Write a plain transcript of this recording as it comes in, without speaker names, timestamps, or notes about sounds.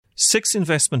6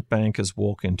 investment bankers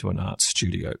walk into an art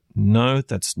studio. No,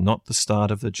 that's not the start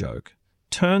of the joke.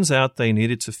 Turns out they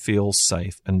needed to feel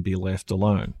safe and be left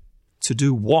alone. To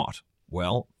do what?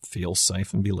 Well, feel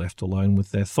safe and be left alone with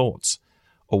their thoughts.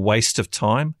 A waste of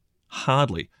time?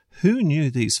 Hardly. Who knew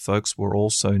these folks were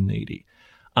all so needy?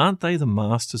 Aren't they the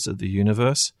masters of the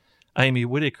universe? Amy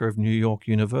Whitaker of New York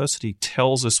University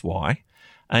tells us why.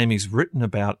 Amy's written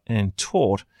about and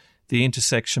taught the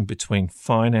intersection between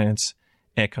finance,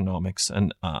 economics,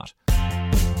 and art.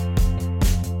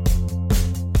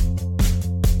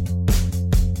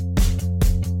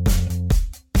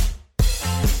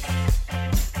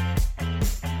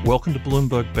 Welcome to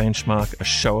Bloomberg Benchmark, a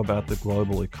show about the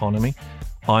global economy.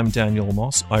 I'm Daniel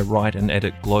Moss. I write and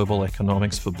edit global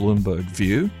economics for Bloomberg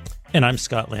View. And I'm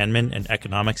Scott Landman, an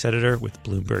economics editor with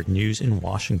Bloomberg News in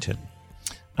Washington.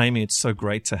 Amy, it's so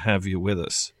great to have you with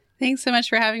us. Thanks so much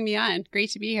for having me on.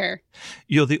 Great to be here.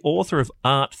 You're the author of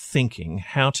Art Thinking,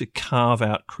 How to Carve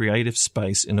Out Creative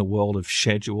Space in a World of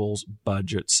Schedules,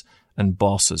 Budgets, and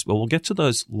Bosses. Well, we'll get to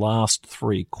those last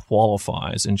 3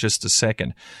 qualifiers in just a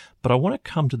second. But I want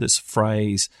to come to this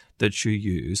phrase that you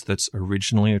use that's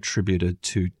originally attributed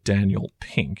to Daniel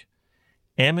Pink.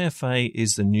 MFA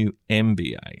is the new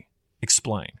MBA.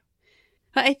 Explain.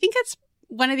 I think it's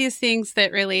one of these things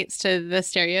that relates to the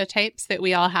stereotypes that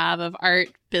we all have of art,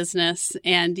 business,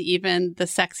 and even the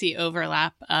sexy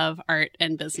overlap of art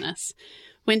and business.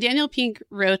 When Daniel Pink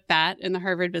wrote that in the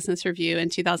Harvard Business Review in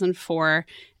 2004,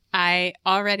 I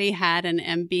already had an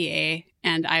MBA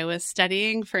and I was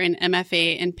studying for an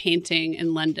MFA in painting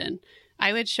in London.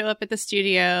 I would show up at the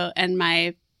studio and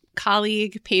my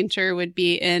colleague painter would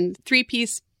be in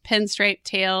 3-piece pinstripe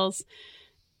tails,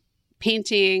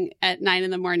 painting at 9 in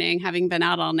the morning, having been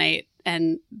out all night.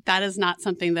 And that is not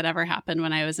something that ever happened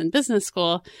when I was in business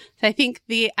school. So I think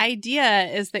the idea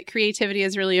is that creativity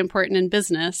is really important in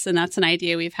business. And that's an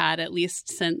idea we've had at least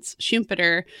since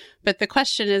Schumpeter. But the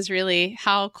question is really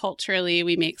how culturally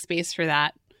we make space for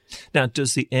that. Now,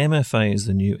 does the MFA as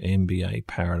the new MBA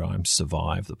paradigm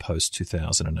survive the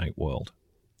post-2008 world?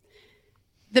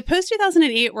 The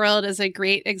post-2008 world is a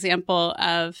great example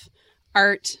of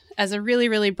art as a really,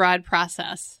 really broad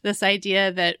process. This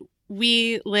idea that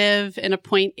we live in a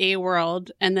point A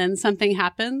world and then something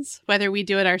happens, whether we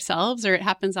do it ourselves or it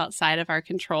happens outside of our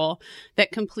control,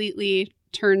 that completely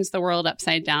turns the world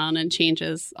upside down and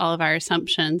changes all of our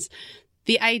assumptions.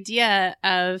 The idea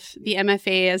of the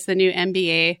MFA as the new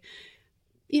MBA,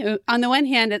 on the one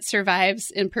hand, it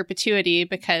survives in perpetuity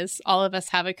because all of us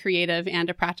have a creative and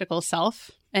a practical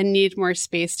self and need more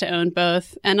space to own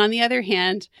both. And on the other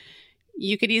hand,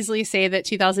 you could easily say that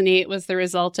 2008 was the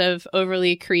result of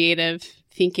overly creative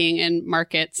thinking in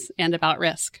markets and about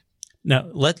risk. Now,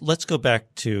 let's go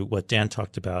back to what Dan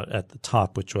talked about at the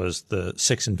top, which was the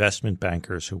 6 investment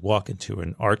bankers who walk into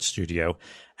an art studio.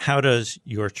 How does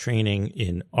your training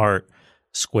in art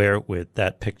square with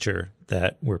that picture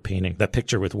that we're painting, that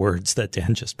picture with words that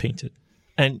Dan just painted?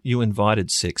 And you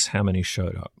invited 6. How many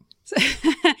showed up?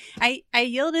 I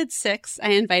yielded 6. I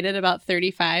invited about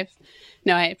 35.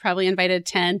 No, I probably invited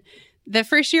 10. The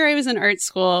first year I was in art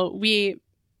school, we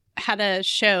had a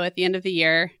show at the end of the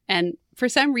year. And for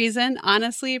some reason,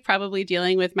 honestly, probably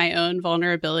dealing with my own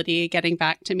vulnerability, getting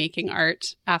back to making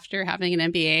art after having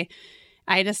an MBA,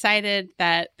 I decided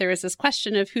that there was this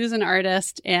question of who's an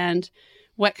artist and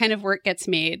what kind of work gets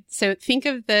made. So think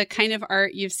of the kind of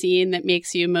art you've seen that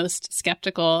makes you most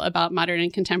skeptical about modern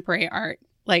and contemporary art.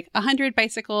 Like 100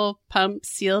 bicycle pumps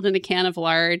sealed in a can of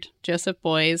lard, Joseph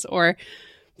Boys, or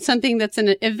something that's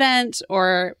an event,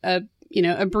 or a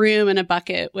broom and a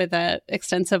bucket with a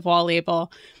extensive wall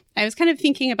label. I was kind of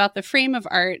thinking about the frame of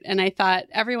art, and I thought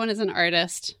everyone is an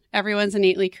artist, everyone's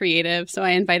innately creative, so I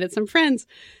invited some friends.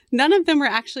 None of them were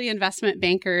actually investment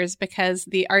bankers because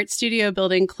the art studio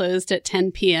building closed at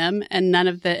 10 p.m. and none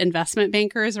of the investment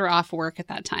bankers were off work at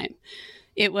that time.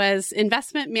 It was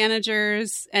investment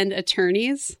managers and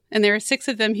attorneys, and there were 6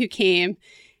 of them who came.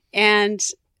 And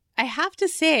I have to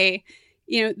say,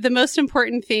 the most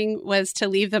important thing was to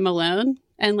leave them alone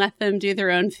and let them do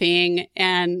their own thing.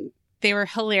 And they were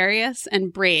hilarious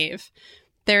and brave.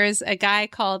 There is a guy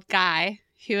called Guy,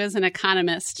 who is an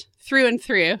economist through and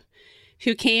through,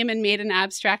 who came and made an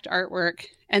abstract artwork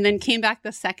and then came back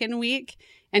the second week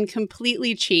and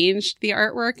completely changed the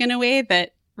artwork in a way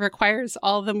that requires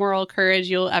all the moral courage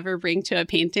you'll ever bring to a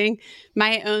painting.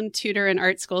 My own tutor in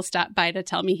art school stopped by to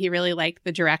tell me he really liked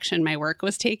the direction my work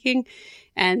was taking.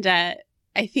 And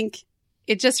I think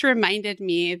it just reminded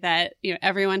me that,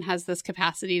 everyone has this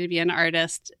capacity to be an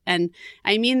artist. And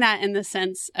I mean that in the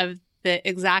sense of the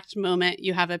exact moment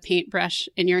you have a paintbrush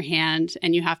in your hand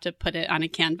and you have to put it on a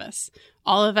canvas.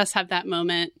 All of us have that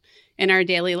moment in our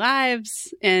daily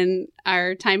lives, in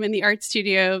our time in the art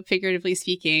studio, figuratively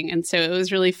speaking. And so it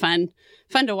was really fun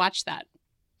to watch that.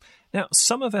 Now,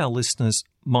 some of our listeners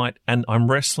might, and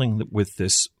I'm wrestling with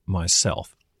this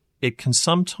myself, it can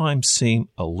sometimes seem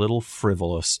a little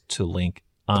frivolous to link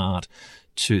art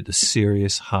to the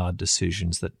serious, hard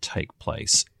decisions that take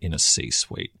place in a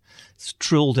C-suite. Let's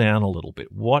drill down a little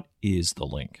bit. What is the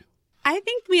link? I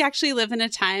think we actually live in a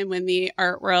time when the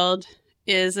art world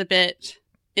is a bit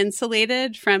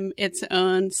insulated from its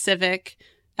own civic,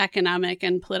 economic,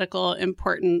 and political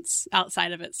importance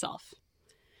outside of itself.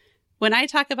 When I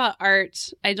talk about art,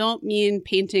 I don't mean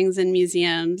paintings in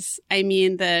museums. I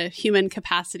mean the human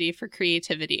capacity for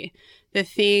creativity, the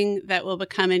thing that will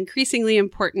become increasingly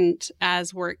important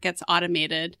as work gets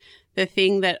automated, the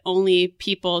thing that only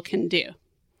people can do.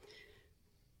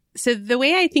 So the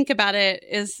way I think about it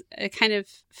is a kind of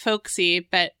folksy,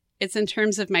 but it's in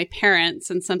terms of my parents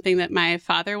and something that my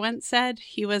father once said.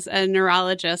 He was a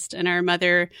neurologist and our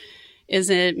mother is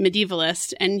a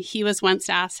medievalist. And he was once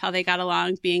asked how they got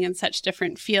along being in such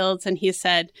different fields. And he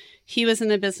said he was in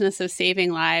the business of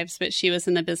saving lives, but she was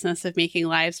in the business of making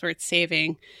lives worth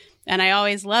saving. And I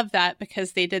always loved that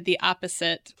because they did the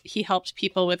opposite. He helped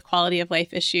people with quality of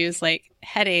life issues like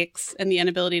headaches and the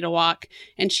inability to walk.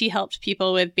 And she helped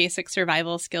people with basic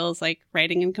survival skills like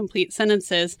writing in complete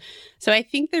sentences. So I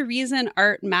think the reason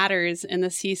art matters in the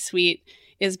C-suite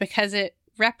is because it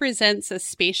represents a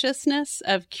spaciousness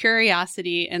of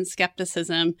curiosity and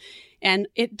skepticism. And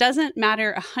it doesn't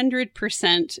matter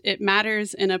 100%. It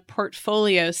matters in a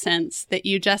portfolio sense that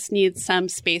you just need some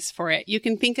space for it. You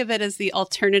can think of it as the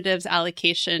alternatives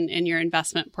allocation in your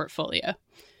investment portfolio.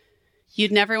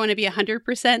 You'd never want to be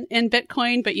 100% in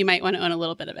Bitcoin, but you might want to own a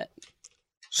little bit of it.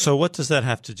 So what does that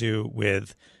have to do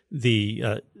with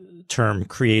the term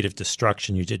creative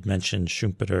destruction? You did mention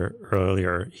Schumpeter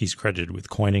earlier. He's credited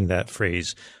with coining that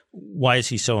phrase. Why is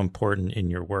he so important in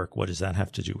your work? What does that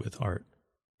have to do with art?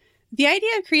 The idea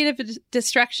of creative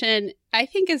destruction, I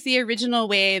think, is the original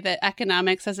way that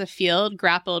economics as a field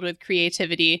grappled with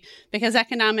creativity, because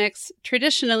economics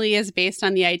traditionally is based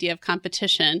on the idea of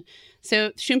competition.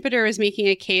 So Schumpeter is making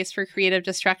a case for creative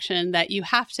destruction that you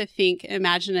have to think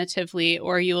imaginatively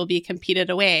or you will be competed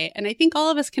away. And I think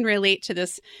all of us can relate to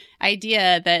this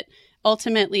idea that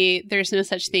ultimately there's no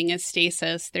such thing as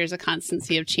stasis. There's a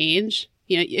constancy of change.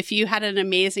 You know, if you had an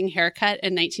amazing haircut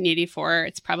in 1984,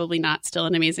 it's probably not still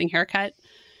an amazing haircut.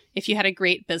 If you had a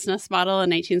great business model in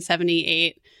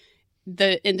 1978,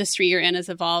 the industry you're in has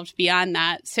evolved beyond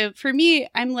that. So for me,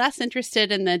 I'm less interested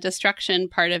in the destruction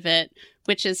part of it,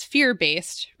 which is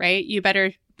fear-based, right? You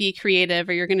better be creative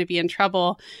or you're going to be in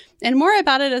trouble. And more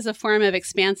about it as a form of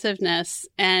expansiveness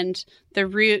and the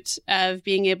root of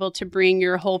being able to bring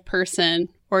your whole person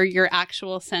or your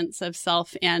actual sense of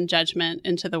self and judgment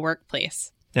into the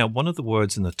workplace. Now, one of the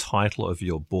words in the title of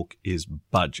your book is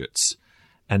budgets.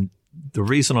 And the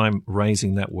reason I'm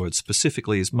raising that word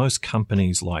specifically is most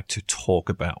companies like to talk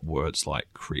about words like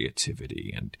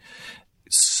creativity and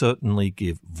certainly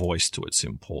give voice to its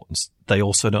importance. They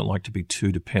also don't like to be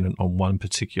too dependent on one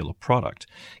particular product.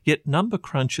 Yet number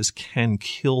crunchers can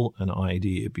kill an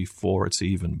idea before it's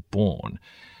even born.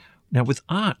 Now, with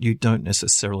art, you don't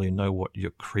necessarily know what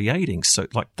you're creating. So,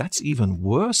 that's even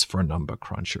worse for a number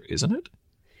cruncher, isn't it?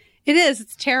 It is.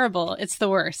 It's terrible. It's the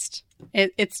worst.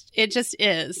 It just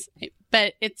is.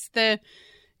 But it's the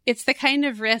kind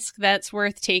of risk that's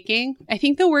worth taking. I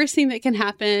think the worst thing that can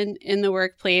happen in the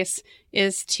workplace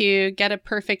is to get a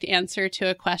perfect answer to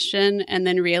a question and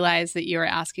then realize that you are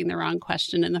asking the wrong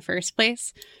question in the first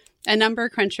place. A number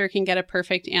cruncher can get a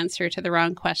perfect answer to the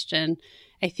wrong question.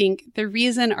 I think the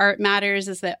reason art matters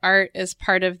is that art is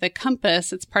part of the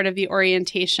compass. It's part of the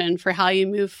orientation for how you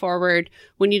move forward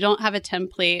when you don't have a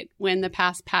template, when the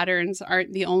past patterns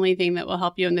aren't the only thing that will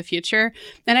help you in the future.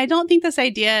 And I don't think this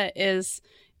idea is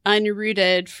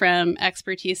unrooted from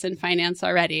expertise in finance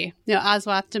already. You know,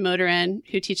 Aswath Damodaran,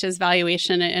 who teaches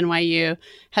valuation at NYU,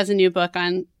 has a new book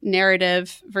on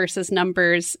narrative versus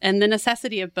numbers and the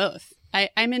necessity of both.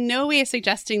 I'm in no way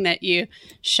suggesting that you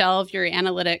shelve your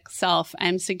analytic self.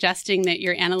 I'm suggesting that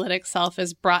your analytic self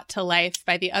is brought to life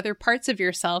by the other parts of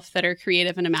yourself that are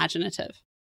creative and imaginative.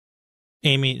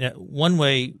 Amy, one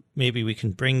way maybe we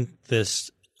can bring this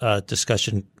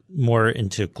discussion more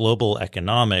into global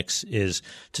economics is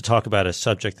to talk about a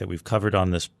subject that we've covered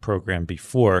on this program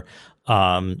before,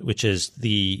 which is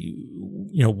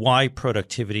why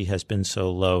productivity has been so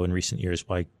low in recent years,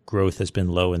 why growth has been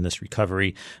low in this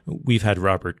recovery. We've had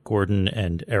Robert Gordon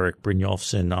and Eric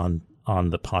Brynjolfsson on on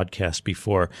the podcast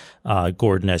before.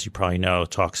 Gordon, as you probably know,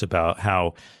 talks about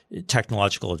how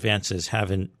technological advances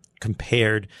haven't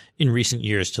compared in recent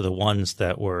years to the ones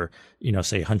that were,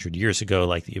 say 100 years ago,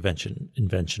 like the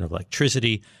invention of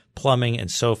electricity, plumbing, and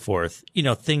so forth,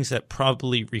 things that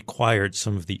probably required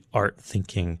some of the art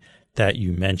thinking that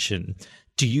you mentioned.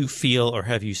 Do you feel, or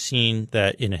have you seen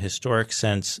that in a historic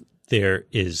sense, there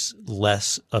is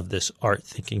less of this art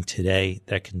thinking today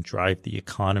that can drive the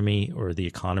economy or the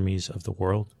economies of the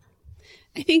world?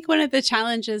 I think one of the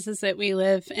challenges is that we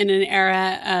live in an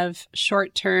era of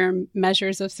short-term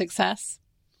measures of success,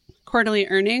 quarterly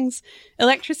earnings.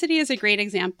 Electricity is a great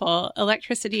example.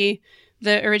 Electricity,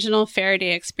 the original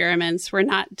Faraday experiments were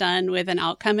not done with an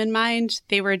outcome in mind.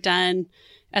 They were done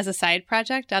as a side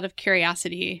project out of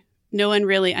curiosity. No one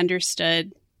really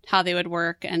understood how they would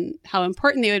work and how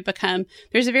important they would become.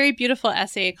 There's a very beautiful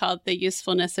essay called The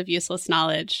Usefulness of Useless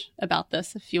Knowledge about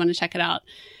this, if you want to check it out.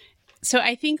 So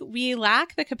I think we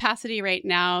lack the capacity right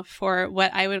now for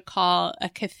what I would call a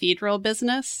cathedral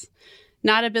business,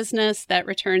 not a business that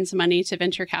returns money to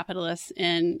venture capitalists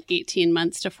in 18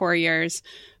 months to 4 years,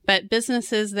 but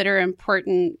businesses that are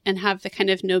important and have the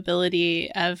kind of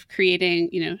nobility of creating,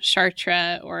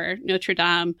 Chartres or Notre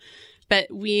Dame. But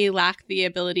we lack the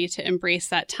ability to embrace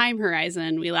that time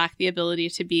horizon. We lack the ability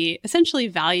to be essentially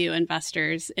value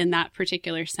investors in that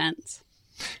particular sense.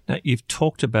 Now, you've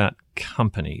talked about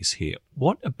companies here.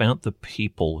 What about the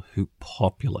people who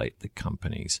populate the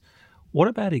companies? What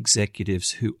about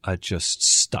executives who are just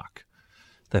stuck?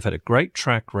 They've had a great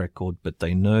track record, but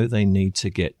they know they need to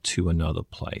get to another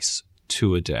place,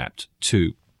 to adapt,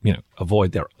 to,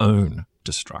 avoid their own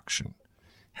destruction.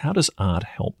 How does art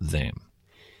help them?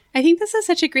 I think this is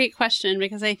such a great question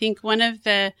because I think one of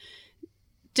the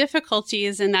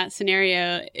difficulties in that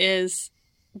scenario is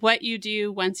what you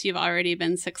do once you've already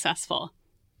been successful.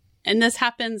 And this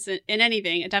happens in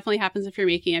anything. It definitely happens if you're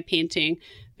making a painting,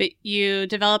 but you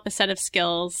develop a set of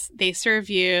skills. They serve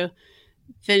you.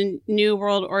 The new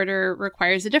world order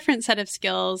requires a different set of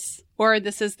skills, or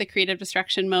this is the creative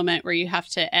destruction moment where you have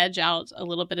to edge out a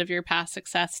little bit of your past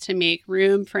success to make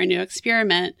room for a new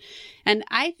experiment. And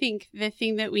I think the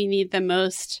thing that we need the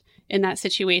most in that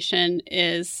situation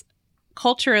is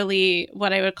culturally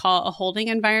what I would call a holding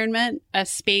environment, a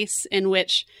space in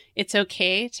which it's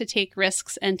okay to take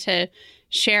risks and to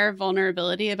share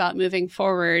vulnerability about moving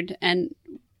forward. And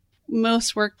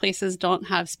most workplaces don't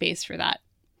have space for that.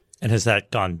 And has that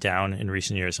gone down in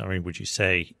recent years? I mean, would you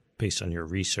say, based on your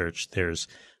research, there's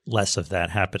less of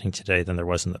that happening today than there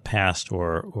was in the past,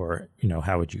 or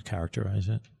how would you characterize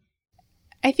it?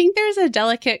 I think there's a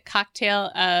delicate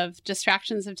cocktail of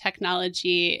distractions of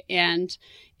technology and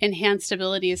enhanced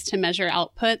abilities to measure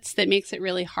outputs that makes it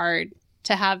really hard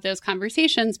to have those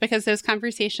conversations because those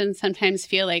conversations sometimes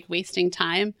feel like wasting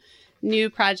time. New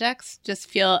projects just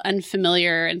feel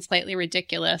unfamiliar and slightly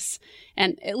ridiculous.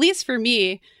 And at least for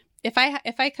me, if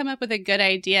I come up with a good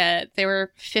idea, there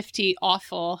were 50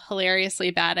 awful, hilariously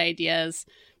bad ideas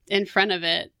in front of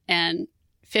it and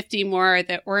 50 more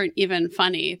that weren't even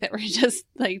funny, that were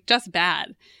just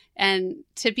bad. And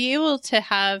to be able to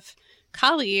have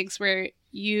colleagues where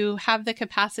you have the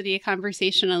capacity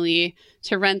conversationally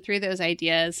to run through those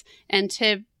ideas and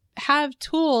to have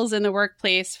tools in the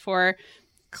workplace for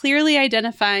clearly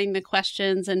identifying the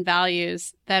questions and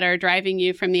values that are driving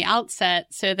you from the outset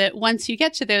so that once you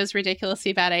get to those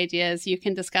ridiculously bad ideas, you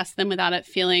can discuss them without it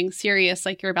feeling serious,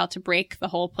 like you're about to break the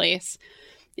whole place.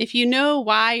 If you know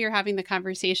why you're having the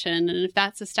conversation and if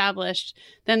that's established,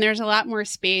 then there's a lot more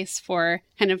space for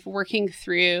kind of working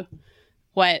through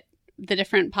what the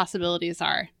different possibilities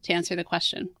are to answer the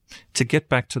question. To get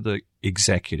back to the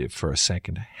executive for a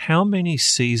second, how many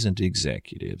seasoned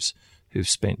executives who've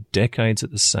spent decades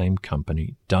at the same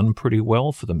company, done pretty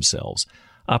well for themselves,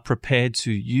 are prepared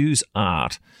to use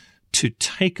art to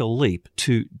take a leap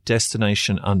to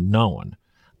destination unknown?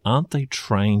 Aren't they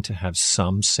trained to have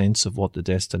some sense of what the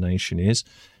destination is?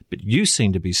 But you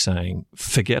seem to be saying,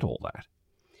 forget all that.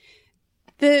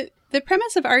 The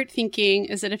premise of art thinking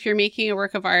is that if you're making a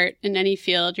work of art in any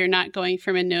field, you're not going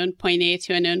from a known point A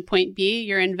to a known point B,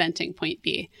 you're inventing point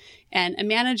B. And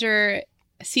a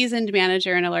seasoned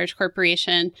manager in a large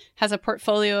corporation has a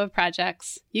portfolio of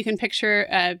projects. You can picture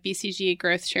a BCG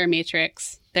growth share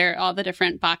matrix. There are all the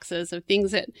different boxes of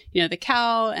things that, the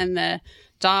cow and the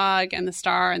dog and the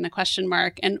star and the question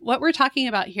mark. And what we're talking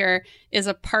about here is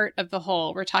a part of the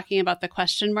whole. We're talking about the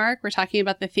question mark. We're talking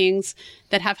about the things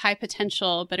that have high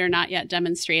potential but are not yet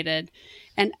demonstrated.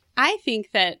 And I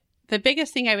think that the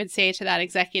biggest thing I would say to that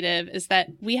executive is that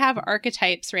we have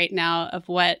archetypes right now of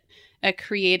what a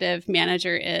creative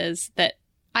manager is that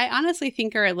I honestly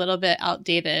think are a little bit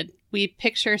outdated. we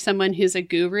picture someone who's a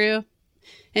guru.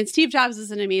 And Steve Jobs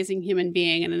is an amazing human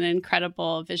being and an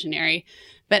incredible visionary.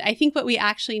 But I think what we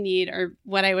actually need are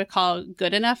what I would call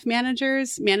good enough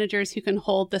managers, managers who can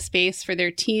hold the space for their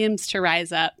teams to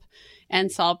rise up and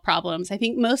solve problems. I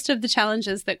think most of the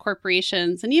challenges that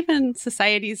corporations and even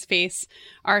societies face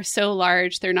are so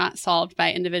large, they're not solved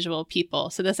by individual people.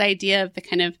 So this idea of the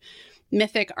kind of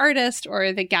mythic artist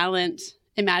or the gallant,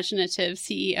 imaginative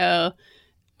CEO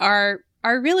are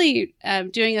really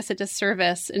doing us a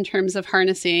disservice in terms of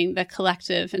harnessing the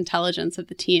collective intelligence of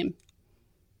the team.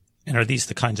 And are these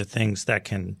the kinds of things that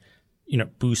can,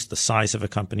 boost the size of a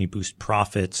company, boost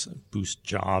profits, boost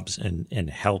jobs, and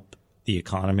help the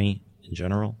economy in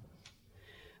general?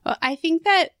 Well, I think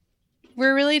that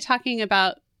we're really talking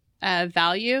about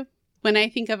value. When I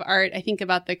think of art, I think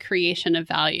about the creation of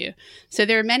value. So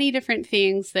there are many different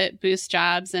things that boost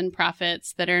jobs and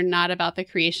profits that are not about the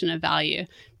creation of value.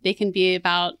 They can be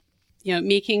about,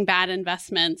 making bad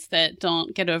investments that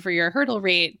don't get over your hurdle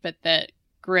rate, but that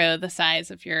grow the size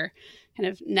of your kind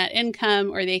of net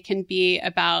income, or they can be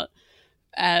about,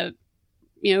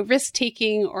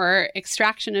 risk-taking or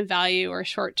extraction of value or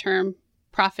short-term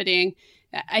profiting.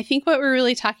 I think what we're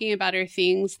really talking about are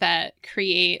things that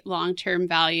create long-term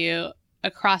value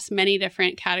across many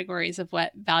different categories of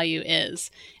what value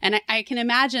is. And I can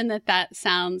imagine that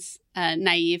sounds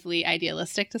naively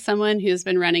idealistic to someone who's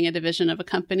been running a division of a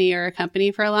company or a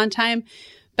company for a long time.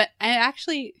 But I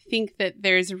actually think that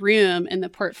there's room in the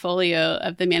portfolio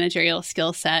of the managerial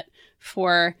skill set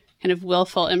for kind of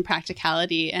willful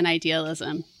impracticality and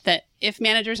idealism, that if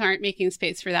managers aren't making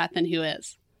space for that, then who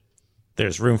is?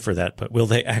 There's room for that, but will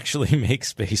they actually make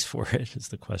space for it is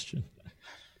the question.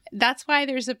 That's why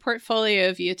there's a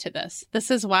portfolio view to this.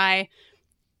 This is why,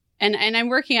 and I'm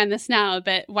working on this now,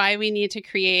 but why we need to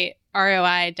create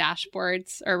ROI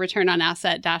dashboards or return on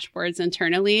asset dashboards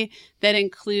internally that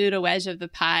include a wedge of the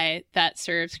pie that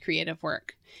serves creative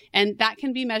work. And that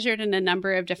can be measured in a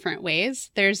number of different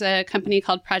ways. There's a company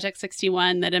called Project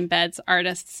 61 that embeds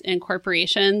artists in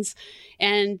corporations,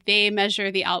 and they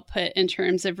measure the output in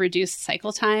terms of reduced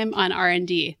cycle time on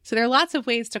R&D. So there are lots of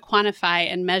ways to quantify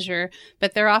and measure,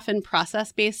 but they're often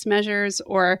process-based measures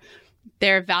or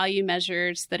they're value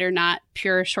measures that are not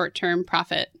pure short-term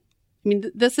profit. I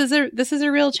mean, this is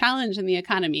a real challenge in the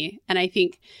economy. And I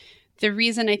think the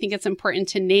reason I think it's important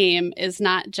to name is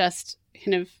not just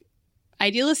kind of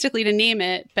idealistically to name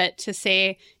it, but to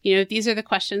say, these are the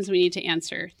questions we need to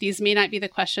answer. These may not be the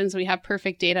questions we have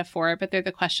perfect data for, but they're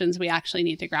the questions we actually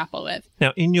need to grapple with.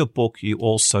 Now, in your book, you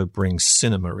also bring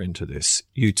cinema into this.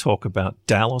 You talk about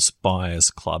Dallas Buyers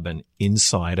Club and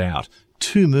Inside Out,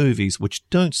 two movies which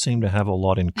don't seem to have a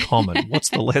lot in common. What's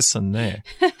the lesson there?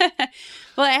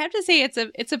 Well, I have to say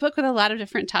it's a book with a lot of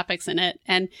different topics in it,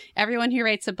 and everyone who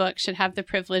writes a book should have the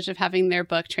privilege of having their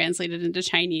book translated into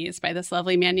Chinese by this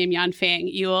lovely man named Yan Feng.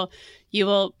 You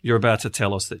will. You're about to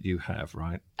tell us that you have,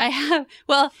 right? I have.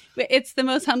 Well, it's the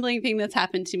most humbling thing that's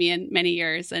happened to me in many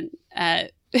years, and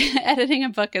editing a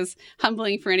book is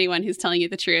humbling for anyone who's telling you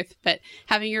the truth. But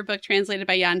having your book translated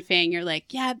by Yan Feng, you're like,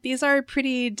 yeah, these are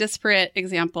pretty disparate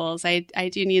examples. I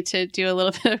do need to do a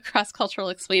little bit of cross-cultural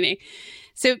explaining.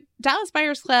 So Dallas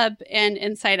Buyers Club and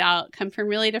Inside Out come from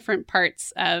really different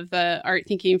parts of the art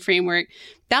thinking framework.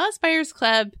 Dallas Buyers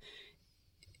Club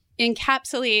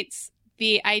encapsulates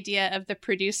the idea of the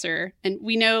producer. And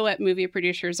we know what movie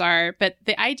producers are, but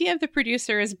the idea of the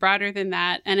producer is broader than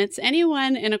that. And it's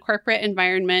anyone in a corporate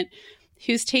environment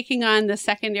who's taking on the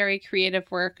secondary creative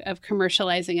work of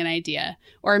commercializing an idea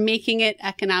or making it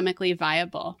economically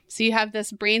viable. So you have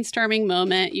this brainstorming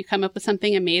moment, you come up with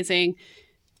something amazing.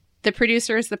 The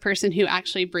producer is the person who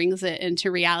actually brings it into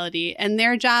reality. And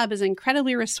their job is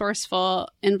incredibly resourceful,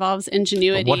 involves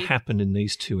ingenuity. But what happened in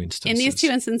these two instances? In these two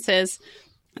instances,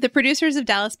 the producers of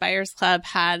Dallas Buyers Club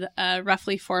had a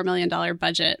roughly $4 million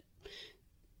budget.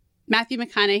 Matthew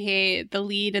McConaughey, the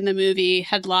lead in the movie,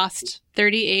 had lost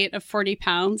 38 of 40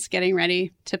 pounds getting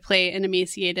ready to play an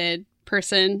emaciated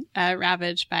person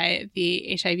ravaged by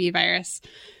the HIV virus.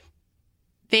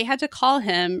 They had to call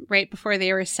him right before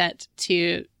they were set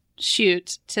to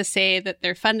shoot to say that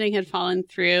their funding had fallen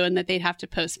through and that they'd have to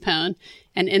postpone.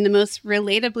 And in the most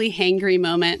relatably hangry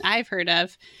moment I've heard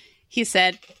of, he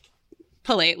said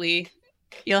politely,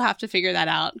 "You'll have to figure that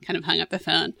out," kind of hung up the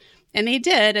phone. And they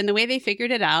did. And the way they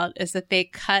figured it out is that they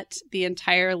cut the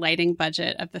entire lighting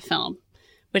budget of the film,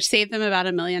 which saved them about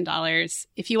 $1 million.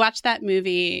 If you watch that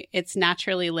movie, it's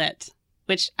naturally lit,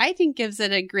 which I think gives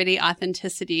it a gritty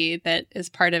authenticity that is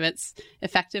part of its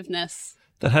effectiveness.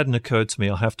 That hadn't occurred to me.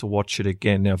 I'll have to watch it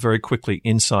again. Now, very quickly,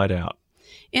 Inside Out.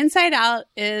 Inside Out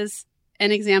is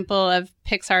an example of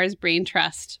Pixar's brain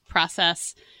trust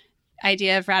process,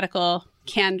 idea of radical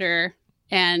candor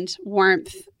and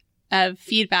warmth of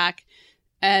feedback.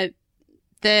 The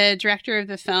director of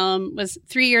the film was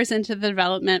 3 years into the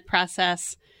development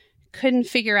process, couldn't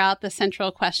figure out the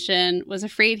central question, was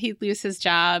afraid he'd lose his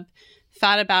job,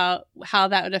 thought about how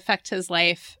that would affect his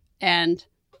life, and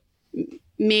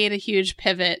made a huge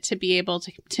pivot to be able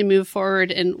to move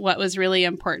forward in what was really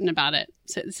important about it.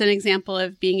 So it's an example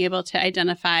of being able to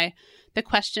identify the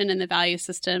question in the value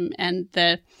system and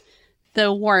the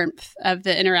warmth of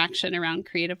the interaction around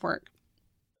creative work.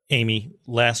 Amy,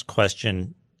 last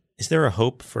question. Is there a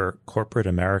hope for corporate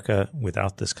America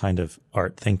without this kind of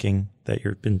art thinking that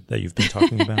you've been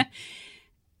talking about?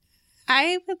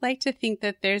 I would like to think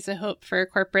that there's a hope for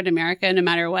corporate America no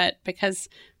matter what, because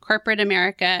corporate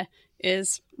America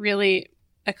is really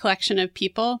a collection of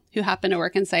people who happen to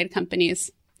work inside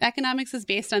companies. Economics is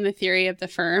based on the theory of the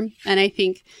firm, and I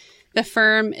think the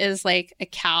firm is like a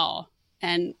cow,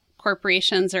 and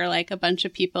corporations are like a bunch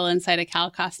of people inside a cow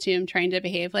costume trying to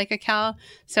behave like a cow.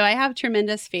 So I have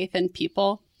tremendous faith in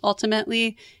people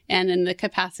ultimately, and in the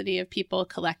capacity of people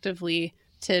collectively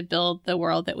to build the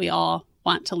world that we all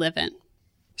want to live in.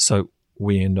 So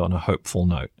we end on a hopeful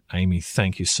note. Amy,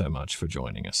 thank you so much for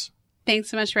joining us. Thanks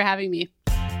so much for having me.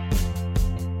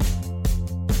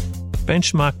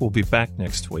 Benchmark will be back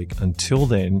next week. Until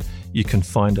then, you can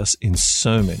find us in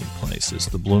so many places.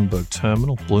 The Bloomberg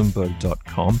Terminal,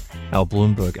 Bloomberg.com, our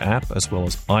Bloomberg app, as well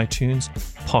as iTunes,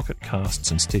 Pocket Casts,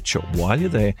 and Stitcher. While you're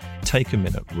there, take a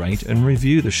minute, rate and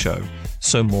review the show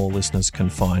so more listeners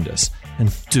can find us.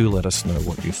 And do let us know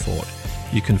what you thought.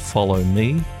 You can follow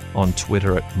me on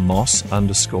Twitter at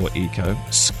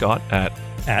Moss_Eco, Scott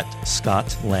at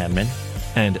Scott Landman,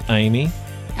 and Amy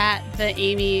at the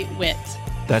Amy Witt.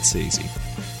 That's easy.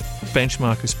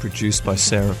 Benchmark is produced by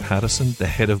Sarah Patterson. The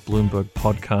head of Bloomberg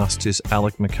Podcast is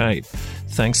Alec McCabe.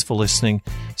 Thanks for listening.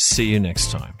 See you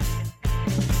next time.